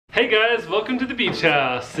Hey guys, welcome to the beach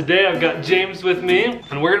house. Today I've got James with me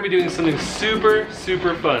and we're gonna be doing something super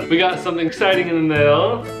fun. We got something exciting in the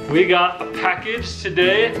mail. We got a package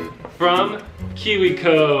today from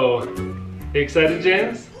KiwiCo. You excited,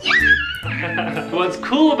 James? Yeah! What's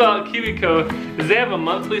cool about KiwiCo is they have a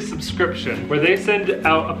monthly subscription where they send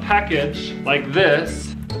out a package like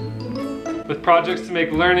this with projects to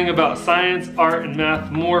make learning about science, art, and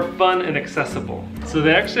math more fun and accessible. So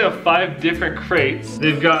they actually have 5 different crates.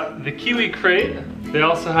 They've got the Kiwi crate, they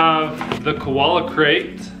also have the Koala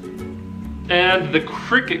crate, and the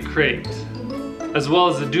Cricket crate, as well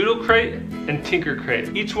as the Doodle crate and Tinker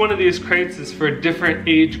crate. Each one of these crates is for a different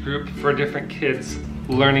age group, for different kids'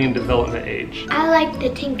 learning and development age. I like the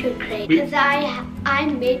Tinker crate because I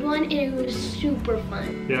made one and it was super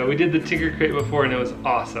fun. Yeah, we did the Tinker crate before and it was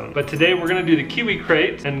awesome. But today we're gonna do the Kiwi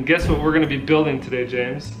crate, and guess what we're gonna be building today,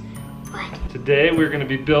 James? What? Today we're gonna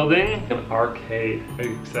be building an arcade. Are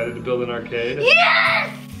you excited to build an arcade? Yes!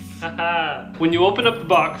 When you open up the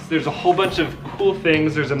box, there's a whole bunch of cool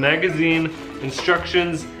things. There's a magazine,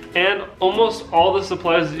 instructions, and almost all the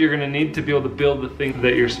supplies that you're gonna need to be able to build the thing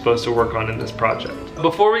that you're supposed to work on in this project.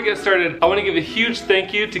 Before we get started, I wanna give a huge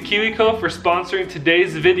thank you to KiwiCo for sponsoring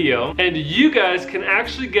today's video. And you guys can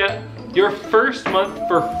actually get your first month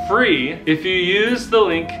for free if you use the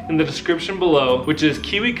link in the description below, which is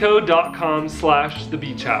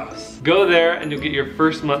kiwico.com/thebeachhouse. Go there and you'll get your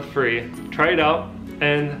first month free. Try it out,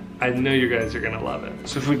 and I know you guys are gonna love it.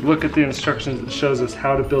 So if we look at the instructions, it shows us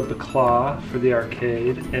how to build the claw for the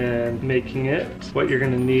arcade and making it, what you're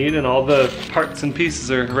gonna need, and all the parts and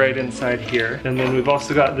pieces are right inside here. And then we've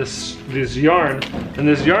also got this yarn, and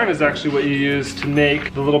this yarn is actually what you use to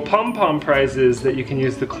make the little pom-pom prizes that you can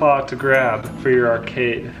use the claw to grab for your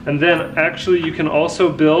arcade. And then actually you can also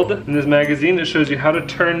build, in this magazine it shows you how to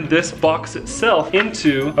turn this box itself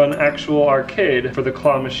into an actual arcade for the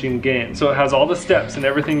claw machine game. So it has all the steps and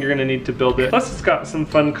everything you're gonna need to build it. Plus it's got some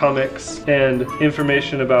fun comics and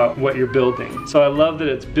information about what you're building. So I love that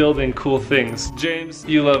it's building cool things. James,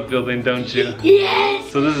 you love building, don't you?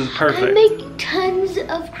 Yes! So this is perfect. I make tons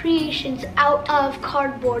of creations out of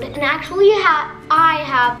cardboard, and actually I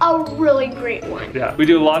have a really great one. Yeah, we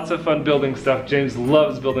do lots of fun building stuff. James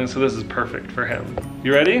loves building, so this is perfect for him.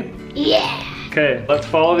 You ready? Yeah! Okay, let's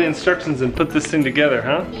follow the instructions and put this thing together,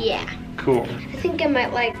 huh? Yeah. Cool. I think I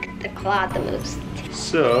might like the claw the most.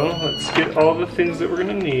 So, let's get all the things that we're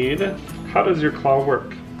gonna need. How does your claw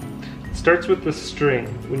work? It starts with the string.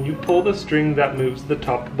 When you pull the string, that moves the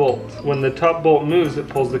top bolt. When the top bolt moves, it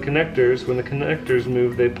pulls the connectors. When the connectors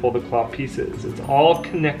move, they pull the claw pieces. It's all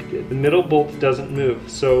connected. The middle bolt doesn't move,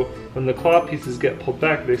 so when the claw pieces get pulled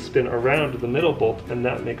back, they spin around the middle bolt, and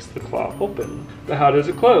that makes the claw open. But how does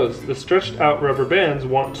it close? The stretched out rubber bands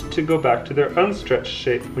want to go back to their unstretched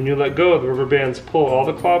shape. When you let go, the rubber bands pull all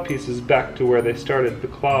the claw pieces back to where they started. The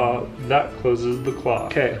claw, that closes the claw.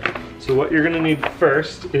 Okay, so what you're gonna need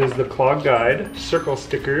first is the claw guide, circle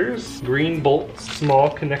stickers, green bolts, small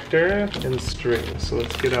connector, and string. So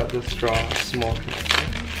let's get out the small connector.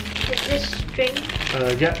 Is this string?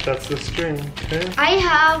 Yeah, that's the string, okay? I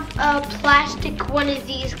have a plastic one of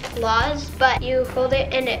these claws, but you hold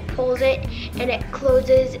it and it pulls it and it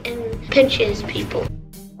closes and pinches people.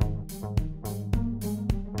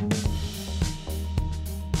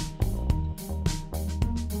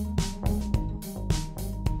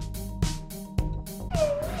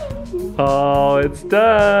 Oh, it's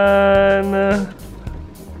done!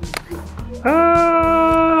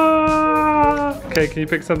 Ah! Okay, can you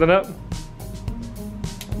pick something up?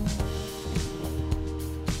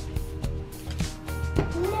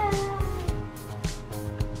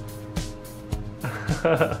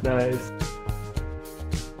 Nice.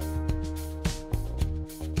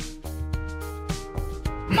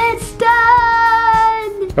 It's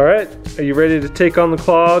done! All right, are you ready to take on the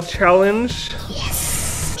claw challenge?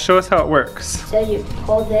 Yes! Show us how it works. So you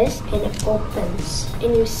pull this and it opens.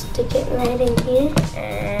 And you stick it right in here.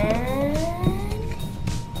 And...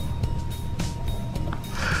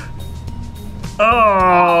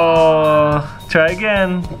 Oh! Try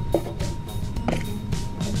again.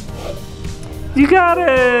 You got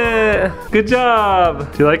it! Good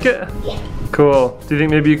job! Do you like it? Yeah. Cool. Do you think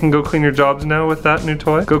maybe you can go clean your jobs now with that new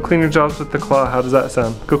toy? Go clean your jobs with the claw. How does that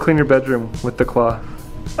sound? Go clean your bedroom with the claw.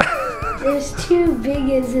 There's too big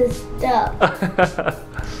as this stuff.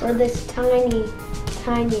 Or this tiny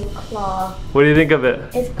claw. What do you think of it?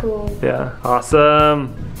 It's cool. Yeah.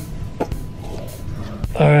 Awesome.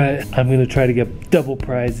 All right, I'm gonna try to get double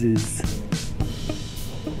prizes.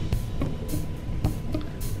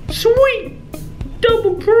 Sweet!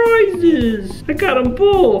 Double prizes! I got them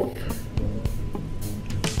both!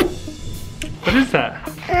 What is that?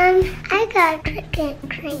 I got a cricket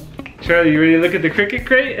crate. Charlie, you ready to look at the cricket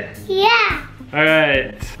crate? Yeah. All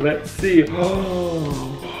right, let's see. Oh,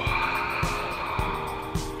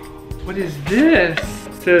 what is this?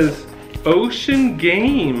 It says Ocean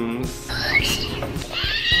Games. Are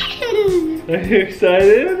you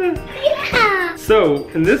excited? Yeah. So,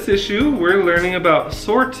 in this issue, we're learning about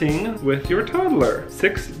sorting with your toddler.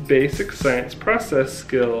 6 basic science process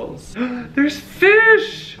skills. There's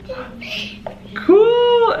fish!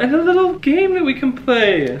 Cool! And a little game that we can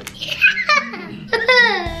play.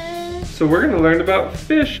 So we're gonna learn about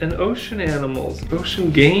fish and ocean animals.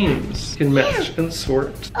 Ocean games. You can match and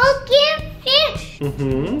sort. Oh, get fish. Do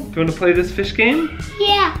you wanna play this fish game?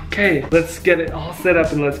 Yeah. Okay, let's get it all set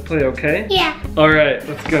up and let's play, okay? Yeah. All right,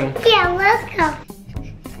 let's go. Yeah, let's go.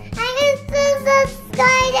 I'm so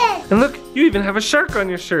excited. And look, you even have a shark on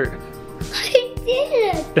your shirt. I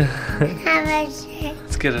did. Have a shirt.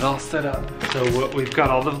 Let's get it all set up. So we've got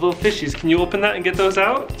all the little fishies. Can you open that and get those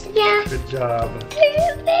out? Yeah. Good job.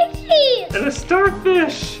 There's a fishy. And a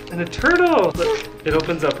starfish and a turtle. Look, it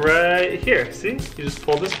opens up right here. See? You just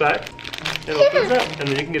pull this back. It opens up, and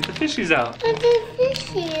then you can get the fishies out. But the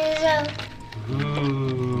fishy is out.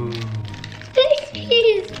 Ooh.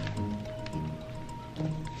 Fishies.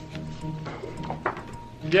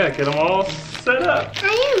 Yeah, get them all set up.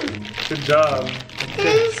 I am. Good job. Okay.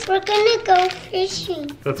 Then we're gonna go fishing.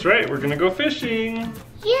 That's right, we're gonna go fishing.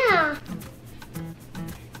 Yeah.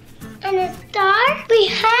 And a star? We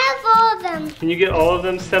have all of them. Can you get all of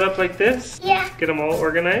them set up like this? Yeah. Get them all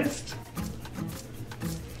organized?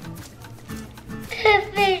 The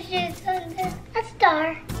fish is under a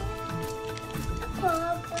star. A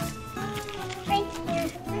ball. Right here.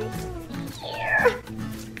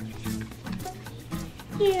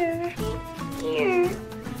 Here. Here.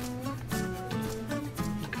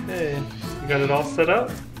 Okay, you got it all set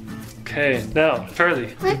up? Okay, now,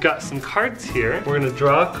 Charlie, we've got some cards here. We're gonna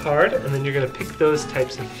draw a card, and then you're gonna pick those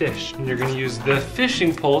types of fish. And you're gonna use the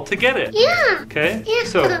fishing pole to get it. Yeah. Okay? Yeah.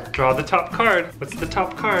 So, draw the top card. What's the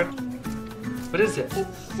top card? What is it? It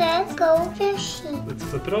says go fishing. Let's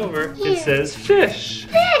flip it over. Yeah. It says fish.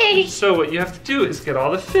 Fish. So what you have to do is get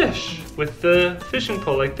all the fish with the fishing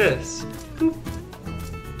pole like this. Boop.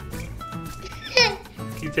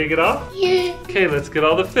 Can you take it off? Yeah. Okay, let's get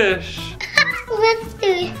all the fish. Let's do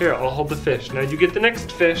it. Here, I'll hold the fish. Now you get the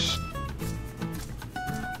next fish.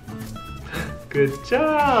 Good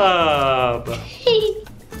job.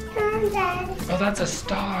 Oh, that's a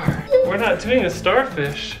star. We're not doing a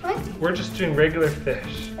starfish. What? We're just doing regular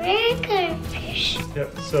fish. Regular fish.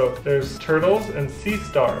 Yep, so there's turtles and sea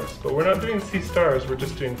stars, but we're not doing sea stars, we're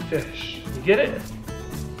just doing fish. You get it?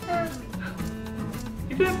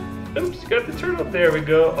 You got, oops, you got the turtle. There we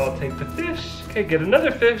go. I'll take the fish. Okay, get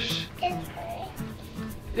another fish.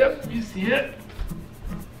 Yep, you see it.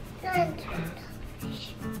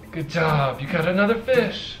 Good job, you got another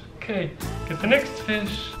fish. Okay, get the next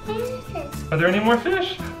fish. Are there any more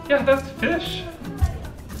fish? Yeah, that's fish.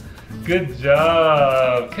 Good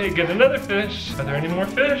job. Okay, get another fish. Are there any more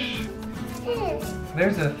fish?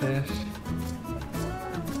 There's a fish.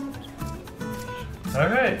 All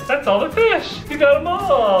right, that's all the fish. You got them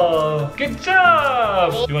all. Good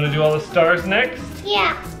job. You want to do all the stars next?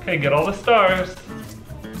 Yeah. Okay, get all the stars.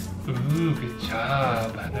 Ooh, good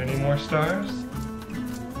job. Are there any more stars?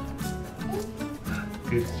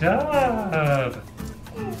 Good job.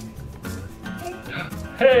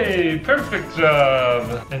 Hey, perfect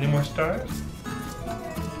job. Any more stars?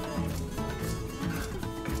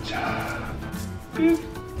 Good job. Boop.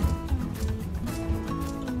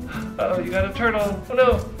 Uh-oh, you got a turtle. Oh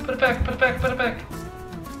no, put it back, put it back, put it back.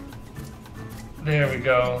 There we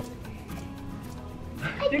go.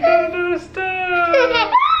 You got another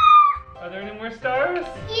star. Are there any more stars?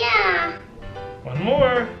 Yeah. One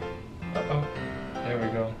more. Uh-oh. There we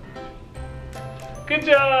go. Good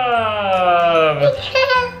job!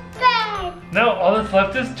 Now all that's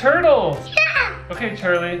left is turtles. Yeah. Okay,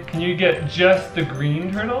 Charlie, can you get just the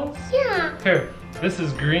green turtles? Yeah. Here, this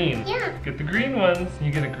is green. Yeah. Get the green ones. Can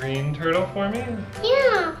you get a green turtle for me?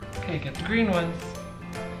 Yeah. Okay, get the green ones.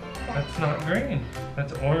 That's not green.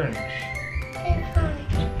 That's orange.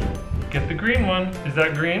 Get the green one. Is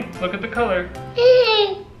that green? Look at the color.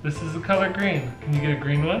 This is the color green. Can you get a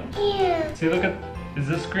green one? Yeah. See, look at, is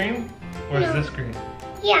this green? Or is this green?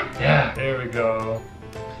 Yeah. Yeah, there we go.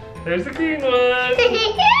 There's the green one.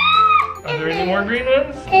 Are there any more green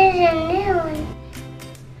ones? There's a new one.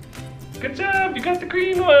 Good job, you got the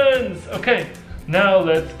green ones. Okay, now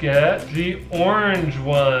let's get the orange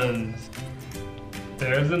ones.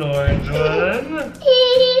 There's an orange one.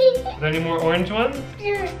 Are there any more orange ones?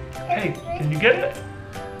 Hey, can you get it?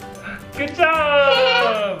 Good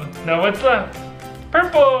job! Now what's left?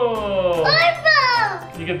 Purple!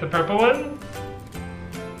 Purple! You get the purple one?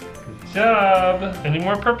 Good job. Any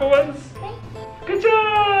more purple ones? Good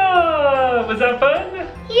job! Was that fun?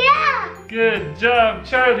 Yeah! Good job,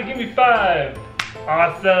 Charlie. Give me 5.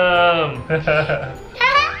 Awesome! I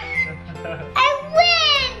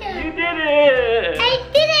win! You did it! I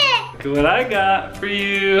did it! Look what I got for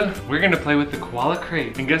you. We're gonna play with the koala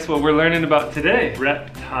crate. And guess what we're learning about today?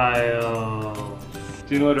 Reptiles.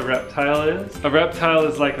 Do you know what a reptile is? A reptile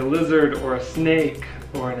is like a lizard or a snake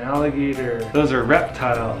or an alligator. Those are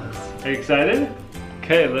reptiles. Are you excited?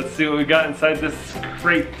 Okay, let's see what we got inside this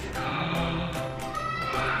crate.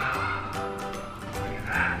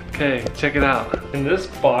 Okay, check it out. In this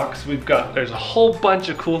box, there's a whole bunch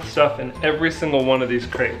of cool stuff in every single one of these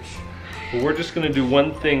crates. But we're just gonna do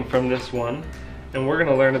one thing from this one, and we're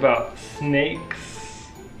gonna learn about snakes,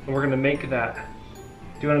 and we're gonna make that.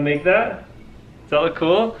 Do you wanna make that? Does that look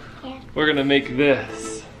cool? Yeah. We're gonna make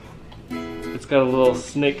this. It's got a little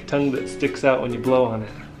snake tongue that sticks out when you blow on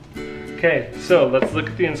it. Okay, so let's look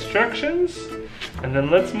at the instructions, and then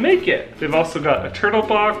let's make it. They've also got a turtle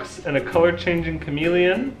box and a color-changing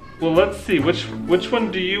chameleon. Well, let's see, which one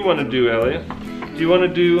do you want to do, Ellie? Do you want to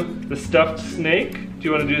do the stuffed snake? Do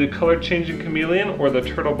you want to do the color-changing chameleon or the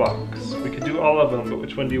turtle box? We could do all of them, but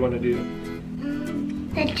which one do you want to do?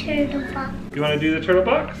 The turtle box. You want to do the turtle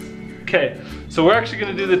box? Okay, so we're actually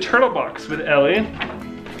going to do the turtle box with Ellie,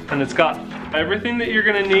 and it's got everything that you're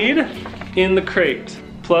going to need in the crate,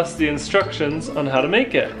 plus the instructions on how to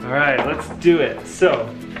make it. All right, let's do it. So,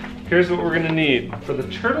 here's what we're gonna need. For the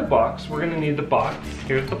turtle box, we're gonna need the box.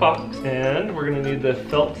 Here's the box. And we're gonna need the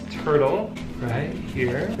felt turtle right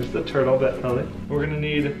here. Here's the turtle bit, Ellie. We're gonna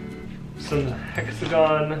need some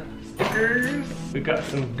hexagon stickers. We've got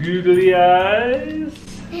some googly eyes.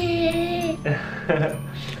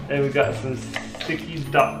 And we got some sticky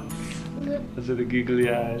dots. Those are the googly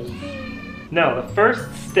eyes. Now, the first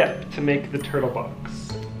step to make the turtle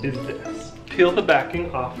box is this. Peel the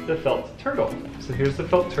backing off the felt turtle. So here's the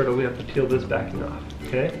felt turtle. We have to peel this backing off.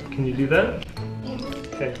 Okay, can you do that?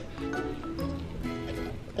 Okay.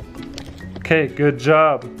 Okay, good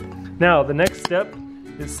job. Now, the next step,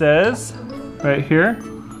 it says, right here,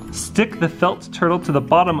 stick the felt turtle to the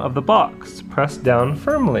bottom of the box. Press down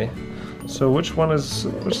firmly. So which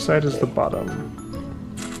side is the bottom?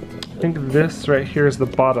 I think this right here is the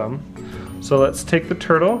bottom. So let's take the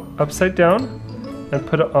turtle upside down and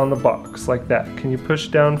put it on the box like that. Can you push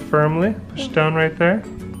down firmly? Push down right there.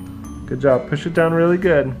 Good job. Push it down really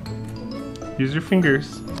good. Use your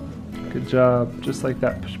fingers. Good job. Just like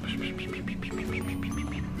that. Push, push, push, push, push, push, push, push,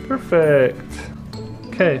 push. Perfect.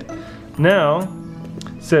 Okay. Now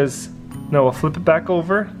it says, now we'll flip it back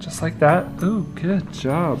over just like that. Ooh, good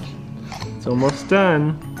job. It's almost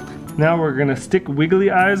done. Now we're gonna stick wiggly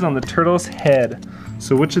eyes on the turtle's head.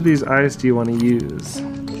 So which of these eyes do you want to use?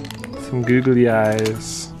 Some googly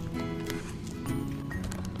eyes.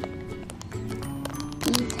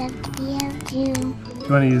 These have to be out too. You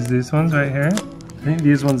want to use these ones right here? I think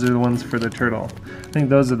these ones are the ones for the turtle. I think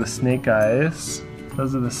those are the snake eyes.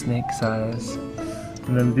 Those are the snake's eyes.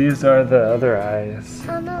 And then these are the other eyes.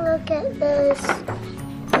 I want to look at those.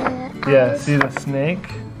 Yeah, see the snake?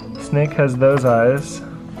 The snake has those eyes.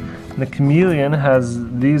 And the chameleon has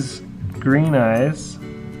these green eyes.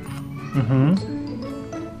 Mm-hmm.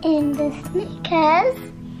 And the snake has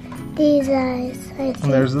these eyes, I think.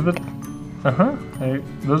 And there's the,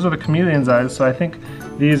 those are the chameleon's eyes, so I think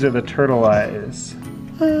these are the turtle eyes.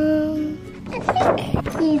 I think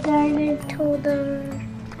these are the turtle.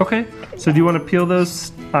 Okay, so do you want to peel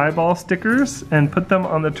those eyeball stickers and put them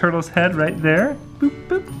on the turtle's head right there? Boop,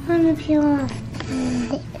 boop. I want to peel off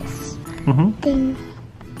this thing.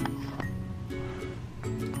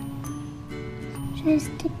 Should I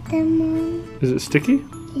stick them on? Is it sticky?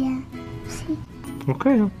 Yeah. See?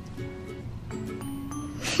 Okay.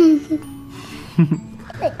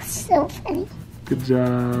 Looks so funny. Good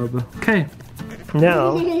job. Okay.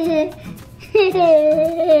 Now.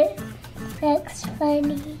 Looks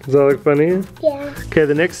funny. Does that look funny? Yeah. Okay,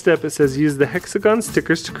 the next step, it says use the hexagon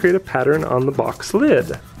stickers to create a pattern on the box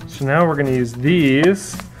lid. So now we're going to use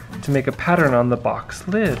these to make a pattern on the box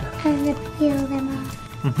lid. I'm going to peel them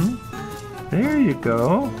off. There you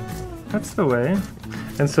go. That's the way.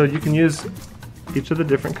 And so you can use each of the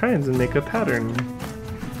different kinds and make a pattern.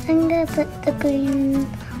 I'm going to put the green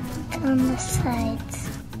on the sides.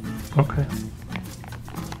 Okay.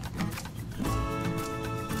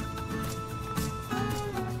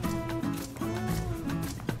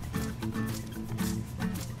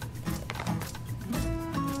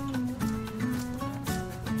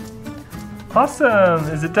 Awesome!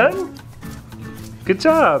 Is it done? Good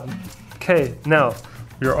job. Okay, now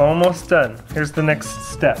you're almost done. Here's the next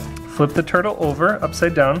step. Flip the turtle over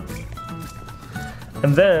upside down.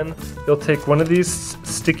 And then you'll take one of these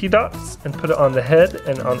sticky dots and put it on the head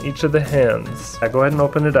and on each of the hands. Now go ahead and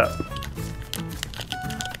open it up.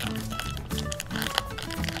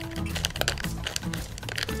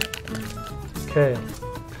 Okay,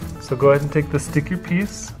 so go ahead and take the sticky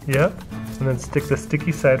piece, yep, and then stick the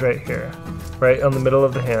sticky side right here, right on the middle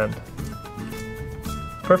of the hand.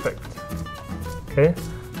 Perfect. Okay,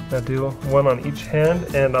 now do one on each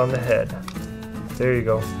hand and on the head. There you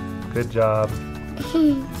go. Good job.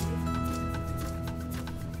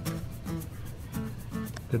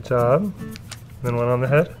 Good job. Then one on the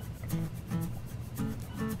head.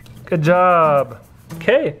 Good job.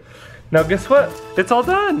 Okay, now guess what? It's all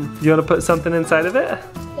done. You want to put something inside of it?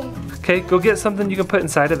 Yeah. Okay, go get something you can put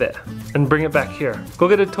inside of it and bring it back here. Go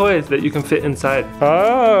get a toy that you can fit inside.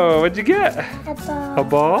 Oh, what'd you get? A ball. A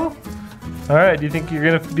ball? All right, do you think you're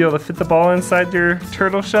gonna be able to fit the ball inside your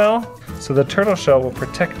turtle shell? So the turtle shell will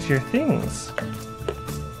protect your things.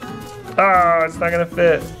 Oh, it's not gonna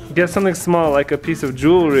fit. Get something small, like a piece of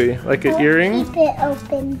jewelry, like an earring. Keep it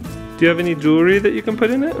open. Do you have any jewelry that you can put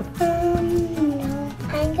in it? No.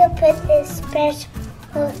 I'm gonna put this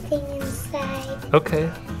special thing inside.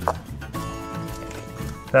 Okay.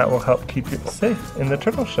 That will help keep it safe in the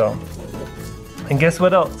turtle shell. And guess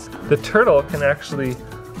what else? The turtle can actually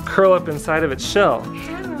curl up inside of its shell.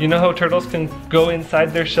 How? You know how turtles can go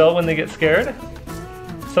inside their shell when they get scared?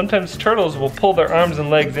 Sometimes turtles will pull their arms and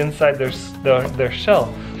legs inside their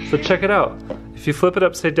shell. So check it out. If you flip it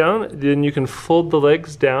upside down, then you can fold the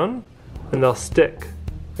legs down and they'll stick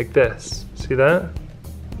like this. See that?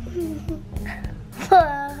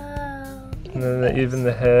 And then even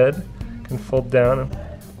the head can fold down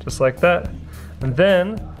just like that. And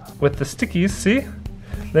then with the stickies, see?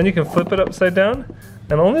 Then you can flip it upside down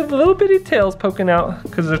and only the little bitty tail's poking out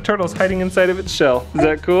because the turtle's hiding inside of its shell. Is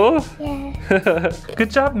that cool? Yeah. Good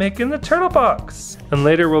job making the turtle box. And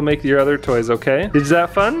later we'll make your other toys, okay? Is that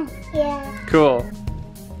fun? Yeah. Cool.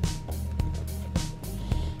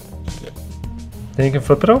 Then you can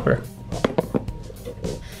flip it over.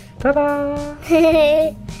 Ta-da!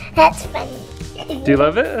 That's funny. Do you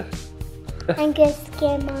love it? I'm gonna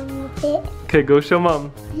scare Mom with it. Okay, go show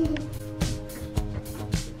Mom.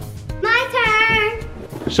 My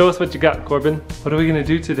turn! Show us what you got, Corbin. What are we gonna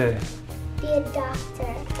do today? Be a doctor.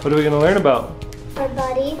 What are we gonna learn about? Our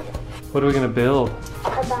body. What are we gonna build?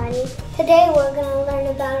 Our body. Today we're gonna learn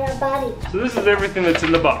about our body. So this is everything that's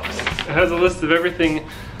in the box. It has a list of everything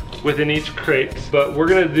within each crate, but we're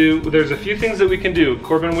gonna do, there's a few things that we can do.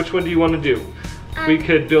 Corbin, which one do you wanna do? We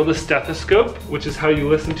could build a stethoscope, which is how you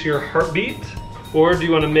listen to your heartbeat. Or do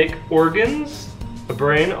you wanna make organs, a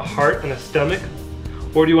brain, a heart, and a stomach?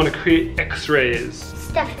 Or do you wanna create x-rays?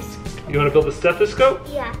 Stethoscope. You wanna build a stethoscope?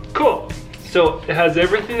 Yeah. Cool. So it has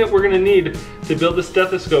everything that we're gonna need to build a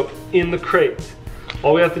stethoscope in the crate.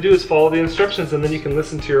 All we have to do is follow the instructions and then you can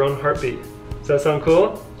listen to your own heartbeat. Does that sound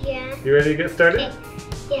cool? Yeah. You ready to get started? Okay.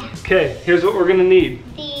 Yeah. Okay, here's what we're gonna need.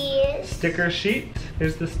 These. Sticker sheet.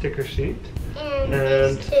 Here's the sticker sheet.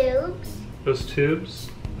 And these tubes. Those tubes.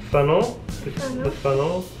 Funnel. The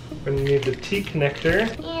funnel. We're gonna need the T connector.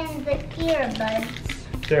 And the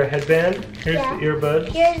earbuds. Is there a headband? Here's the earbuds.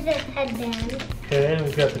 Here's the headband. Okay,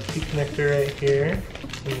 we've got the T connector right here.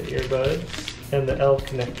 And the earbuds. And the L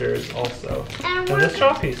connectors also. And the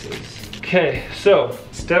straw pieces. Okay, so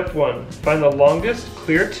step one. Find the longest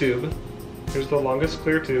clear tube. Here's the longest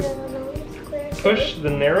clear tube. Push the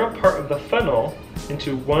narrow part of the funnel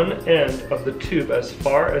into one end of the tube as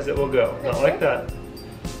far as it will go. Not like that.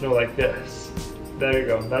 No, like this. There you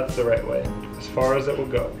go. That's the right way. As far as it will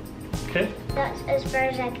go. Okay? That's as far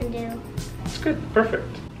as I can do. That's good.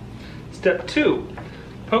 Perfect. Step two.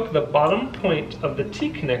 Poke the bottom point of the T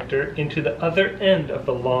connector into the other end of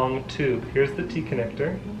the long tube. Here's the T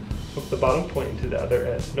connector. Poke the bottom point into the other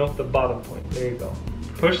end. No, the bottom point. There you go.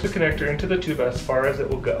 Push the connector into the tube as far as it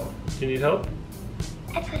will go. Do you need help?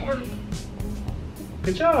 I put it on.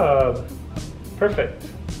 Good job. Perfect.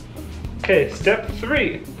 Okay, step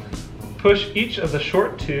three. Push each of the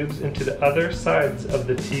short tubes into the other sides of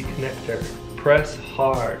the T connector. Press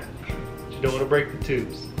hard. You don't want to break the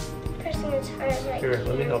tubes. Pressing as hard as I can. Here,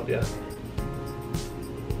 let me help you.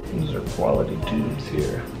 These are quality tubes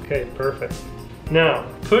here. Okay, perfect. Now,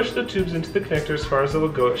 push the tubes into the connector as far as it will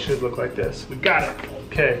go. It should look like this. We got it.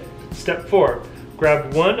 Okay, step four.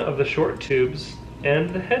 Grab one of the short tubes and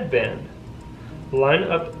the headband. Line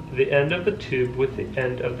up the end of the tube with the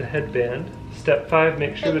end of the headband. Step five,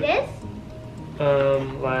 make sure like that...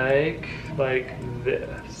 this? Like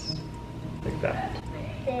this. Like that.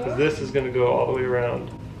 this. This is gonna go all the way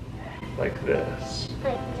around like this.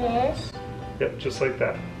 Like this. Yep, just like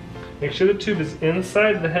that. Make sure the tube is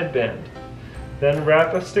inside the headband. Then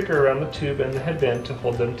wrap a sticker around the tube and the headband to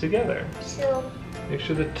hold them together. So. Make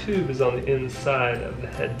sure the tube is on the inside of the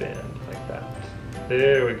headband, like that.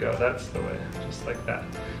 There we go, that's the way, just like that.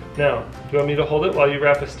 Now, do you want me to hold it while you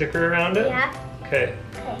wrap a sticker around it? Yeah. Okay.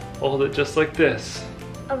 Okay. I'll hold it just like this.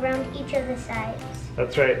 Around each of the sides.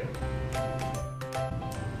 That's right.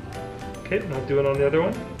 Okay, now do it on the other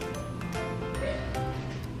one.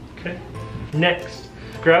 Okay. Next,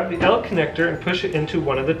 grab the L connector and push it into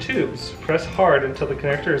one of the tubes. Press hard until the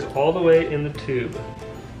connector is all the way in the tube.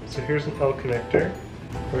 So here's an L connector.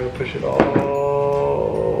 We're gonna push it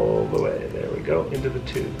all the way, there we go, into the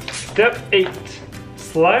tube. Step 8,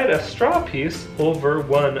 slide a straw piece over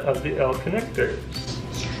one of the L connectors.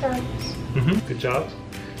 Good job.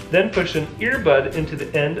 Then push an earbud into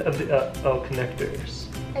the end of the L connectors.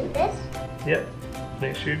 Like this? Yep,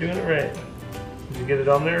 make sure you're doing it right. Did you get it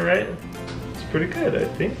on there right? It's pretty good, I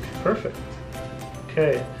think. Perfect.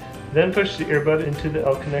 Okay, then push the earbud into the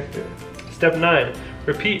L connector. Step 9,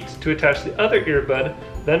 repeat to attach the other earbud,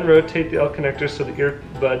 then rotate the L connector so the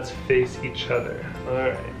earbuds face each other.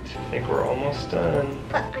 Alright, I think we're almost done.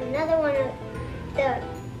 Put another one of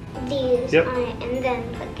these Yep. on it and then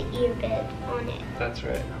put the earbud on it. That's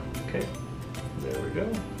right. Okay, there we go.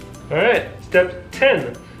 Alright, step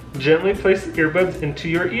 10, gently place the earbuds into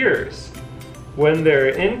your ears. When they're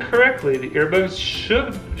in correctly, the earbuds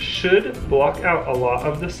should block out a lot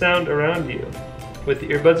of the sound around you. With the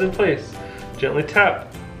earbuds in place, gently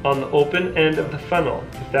tap on the open end of the funnel.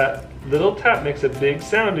 If that little tap makes a big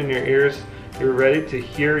sound in your ears, you're ready to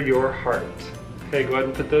hear your heart. Okay, go ahead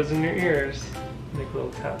and put those in your ears. Make a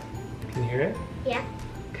little tap. Can you hear it? Yeah.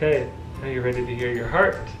 Okay, now you're ready to hear your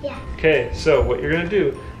heart. Yeah. Okay, so what you're gonna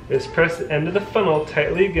do is press the end of the funnel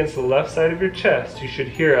tightly against the left side of your chest. You should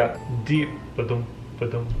hear a deep ba-dum,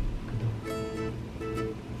 ba-dum, ba-dum.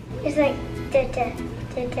 It's like da-da,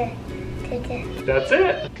 da-da, da-da. That's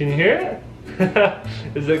it. Can you hear it?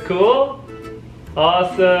 Is it cool?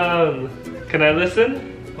 Awesome. Can I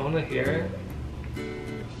listen? I want to hear it.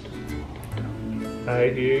 I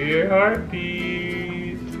hear your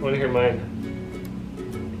heartbeat. I want to hear mine.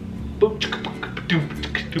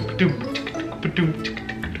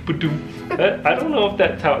 I don't know if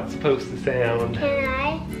that's how it's supposed to sound. Can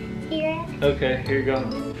I hear it? Okay, here you go.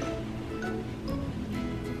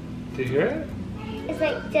 Do you hear it? It's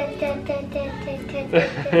like da da da da da da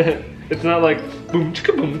da. It's not like boom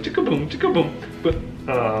chicka boom chicka boom chicka boom. But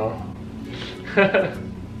oh.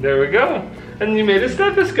 There we go. And you made a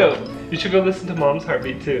stethoscope. You should go listen to Mom's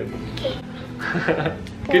heartbeat too.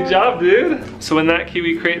 Good job, dude. So in that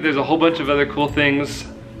Kiwi crate, there's a whole bunch of other cool things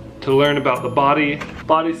to learn about the body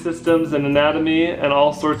systems and anatomy and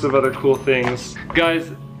all sorts of other cool things.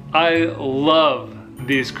 Guys, I love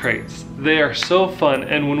these crates. They are so fun,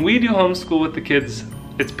 and when we do homeschool with the kids,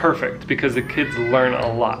 it's perfect because the kids learn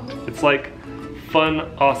a lot. It's like fun,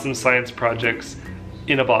 awesome science projects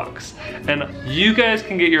in a box. And you guys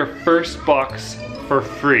can get your first box for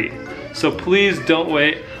free. So please don't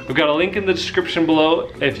wait. We've got a link in the description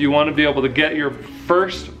below if you want to be able to get your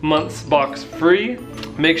first month's box free.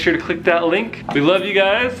 Make sure to click that link. We love you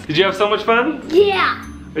guys. Did you have so much fun? Yeah.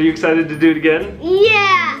 Are you excited to do it again?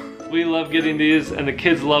 Yeah. We love getting these and the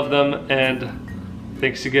kids love them, and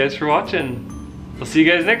thanks you guys for watching. We'll see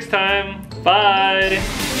you guys next time. Bye.